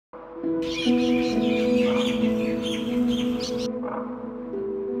Just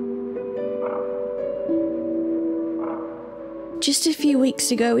a few weeks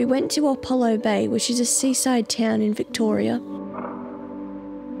ago, we went to Apollo Bay, which is a seaside town in Victoria.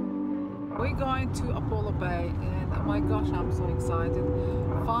 We're going to Apollo Bay, and oh my gosh, I'm so excited.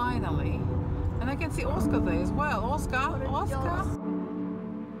 Finally. And I can see Oscar there as well. Oscar, Oscar.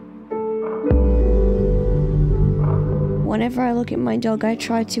 Whenever I look at my dog, I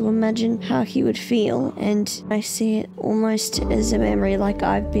try to imagine how he would feel, and I see it almost as a memory, like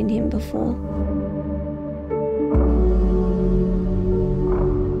I've been him before.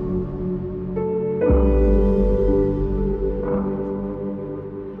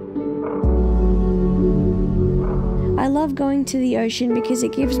 I love going to the ocean because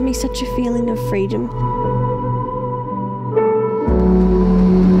it gives me such a feeling of freedom.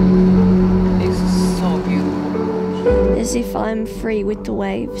 It's so beautiful. As if I'm free with the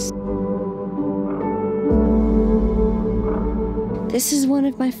waves. This is one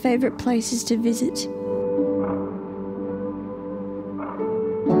of my favourite places to visit.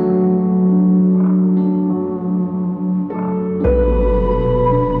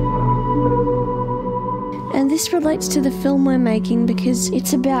 And this relates to the film we're making because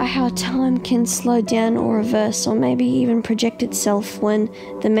it's about how time can slow down or reverse, or maybe even project itself when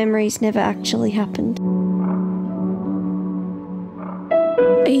the memories never actually happened.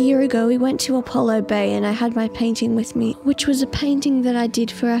 A year ago we went to Apollo Bay and I had my painting with me, which was a painting that I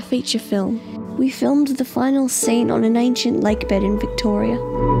did for our feature film. We filmed the final scene on an ancient lakebed in Victoria.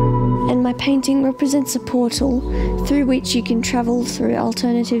 And my painting represents a portal through which you can travel through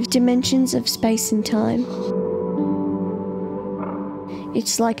alternative dimensions of space and time.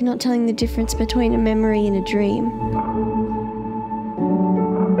 It's like not telling the difference between a memory and a dream.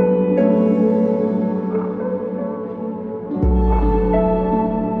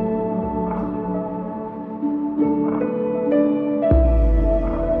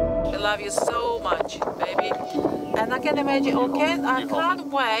 I love you so much, baby. And I can imagine, okay, I can't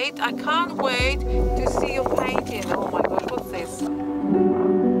wait to see your painting. Oh my God, what's this?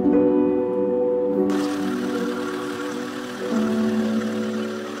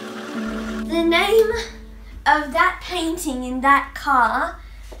 The name of that painting in that car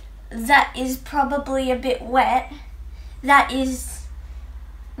that is probably a bit wet, that is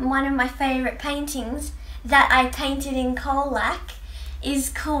one of my favourite paintings that I painted in Colac, is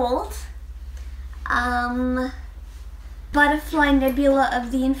called Butterfly Nebula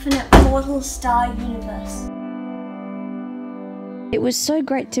of the Infinite Portal Star Universe. It was so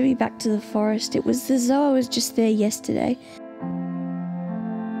great to be back to the forest. It was as though I was just there yesterday.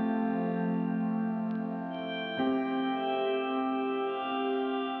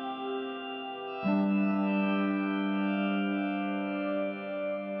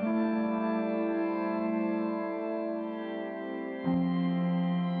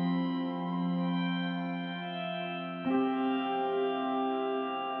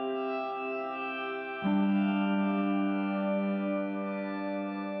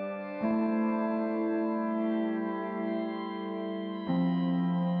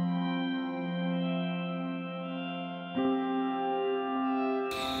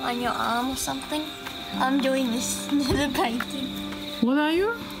 On your arm or something. I'm doing this nether painting. What are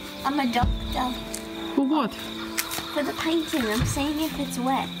you? I'm a doctor. For what? For the painting, I'm seeing if it's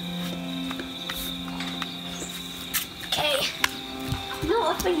wet. Okay.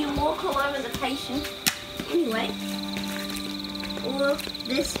 Not often you walk all over the patient. Anyway. Well,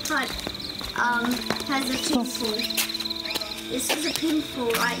 this part has a pinfall. This is a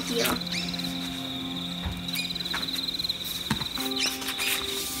pinfall right here.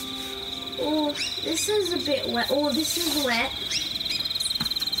 Oh, this is a bit wet. Oh, this is wet.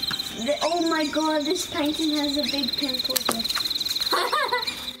 Oh my God, this painting has a big pimple here.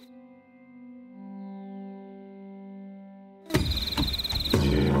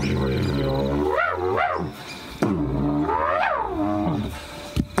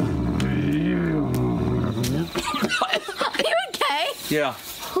 Are you okay? Yeah.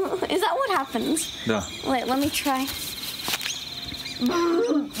 Is that what happens? Yeah. Wait, let me try.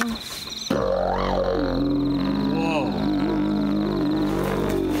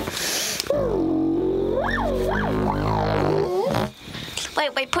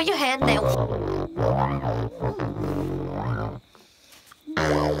 Wait, put your hand there.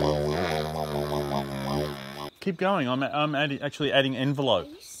 Keep going. I'm actually adding envelope. Are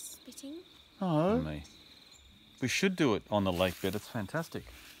you spitting? Oh. Me. We should do it on the lake bed. It's fantastic.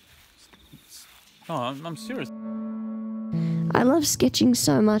 Oh, I'm serious. I love sketching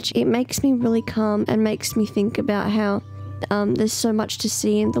so much. It makes me really calm and makes me think about how there's so much to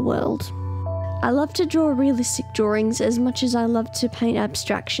see in the world. I love to draw realistic drawings as much as I love to paint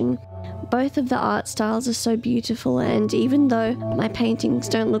abstraction. Both of the art styles are so beautiful, and even though my paintings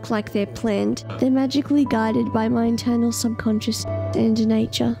don't look like they're planned, they're magically guided by my internal subconscious and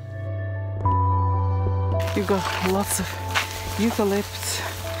nature. You've got lots of eucalypts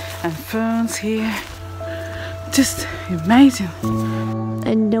and ferns here. Just amazing.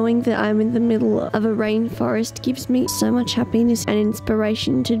 And knowing that I'm in the middle of a rainforest gives me so much happiness and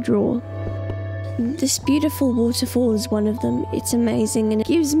inspiration to draw. This beautiful waterfall is one of them. It's amazing, and it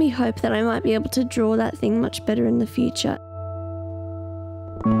gives me hope that I might be able to draw that thing much better in the future.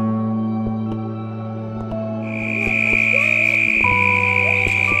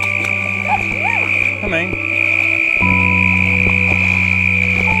 Come in.